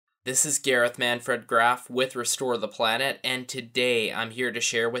This is Gareth Manfred Graff with Restore the Planet, and today I'm here to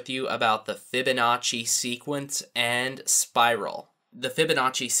share with you about the Fibonacci sequence and spiral. The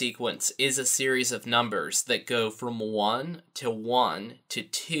Fibonacci sequence is a series of numbers that go from 1 to 1 to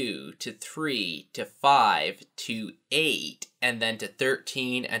 2 to 3 to 5 to 8 and then to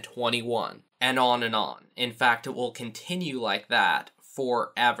 13 and 21 and on and on. In fact, it will continue like that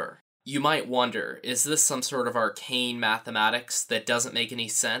forever. You might wonder, is this some sort of arcane mathematics that doesn't make any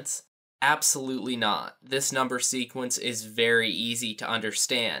sense? Absolutely not. This number sequence is very easy to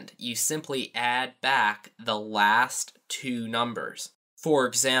understand. You simply add back the last two numbers. For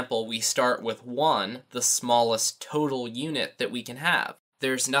example, we start with 1, the smallest total unit that we can have.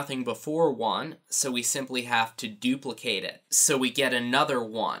 There's nothing before 1, so we simply have to duplicate it. So we get another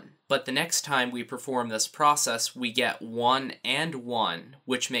 1. But the next time we perform this process, we get 1 and 1,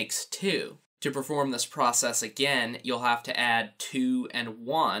 which makes 2. To perform this process again, you'll have to add 2 and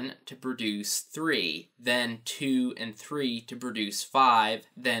 1 to produce 3, then 2 and 3 to produce 5,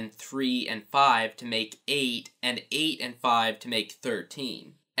 then 3 and 5 to make 8, and 8 and 5 to make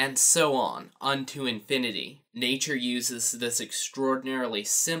 13. And so on, unto infinity. Nature uses this extraordinarily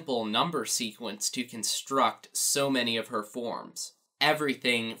simple number sequence to construct so many of her forms.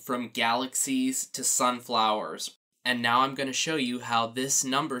 Everything from galaxies to sunflowers. And now I'm going to show you how this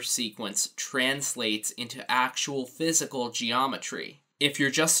number sequence translates into actual physical geometry. If you're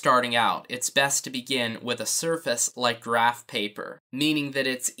just starting out, it's best to begin with a surface like graph paper, meaning that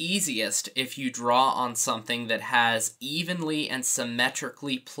it's easiest if you draw on something that has evenly and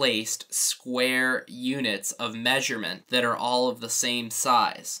symmetrically placed square units of measurement that are all of the same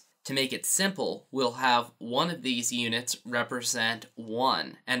size. To make it simple, we'll have one of these units represent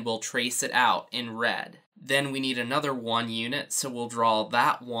 1, and we'll trace it out in red. Then we need another 1 unit, so we'll draw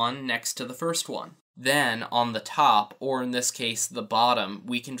that 1 next to the first one. Then, on the top, or in this case the bottom,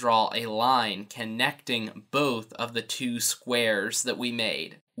 we can draw a line connecting both of the two squares that we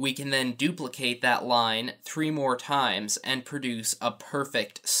made. We can then duplicate that line 3 more times and produce a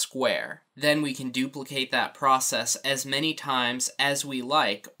perfect square. Then we can duplicate that process as many times as we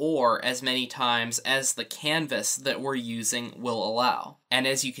like, or as many times as the canvas that we're using will allow. And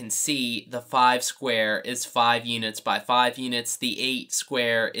as you can see, the 5 square is 5 units by 5 units, the 8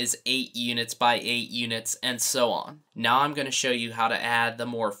 square is 8 units by 8 units, and so on. Now I'm going to show you how to add the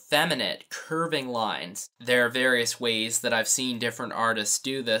more feminine curving lines. There are various ways that I've seen different artists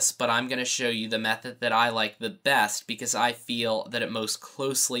do this, but I'm going to show you the method that I like the best because I feel that it most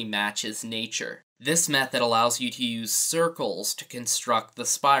closely matches nature. This method allows you to use circles to construct the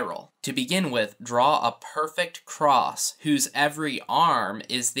spiral. To begin with, draw a perfect cross whose every arm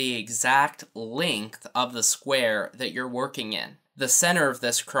is the exact length of the square that you're working in. The center of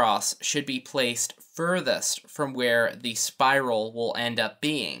this cross should be placed furthest from where the spiral will end up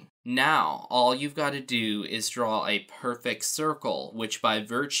being. Now, all you've got to do is draw a perfect circle, which by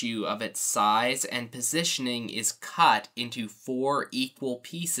virtue of its size and positioning is cut into 4 equal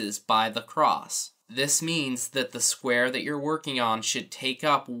pieces by the cross. This means that the square that you're working on should take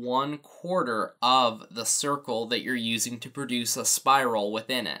up 1/4 of the circle that you're using to produce a spiral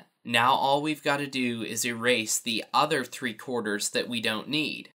within it. Now all we've got to do is erase the other 3/4 that we don't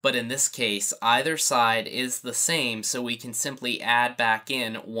need. But in this case, either side is the same, so we can simply add back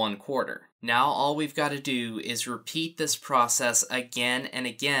in 1/4. Now all we've got to do is repeat this process again and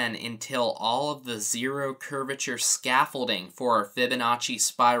again until all of the zero curvature scaffolding for our Fibonacci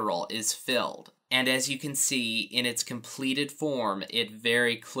spiral is filled. And as you can see, in its completed form, it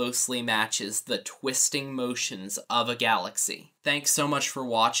very closely matches the twisting motions of a galaxy. Thanks so much for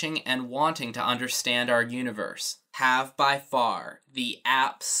watching and wanting to understand our universe. Have by far the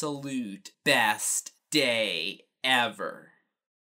absolute best day ever.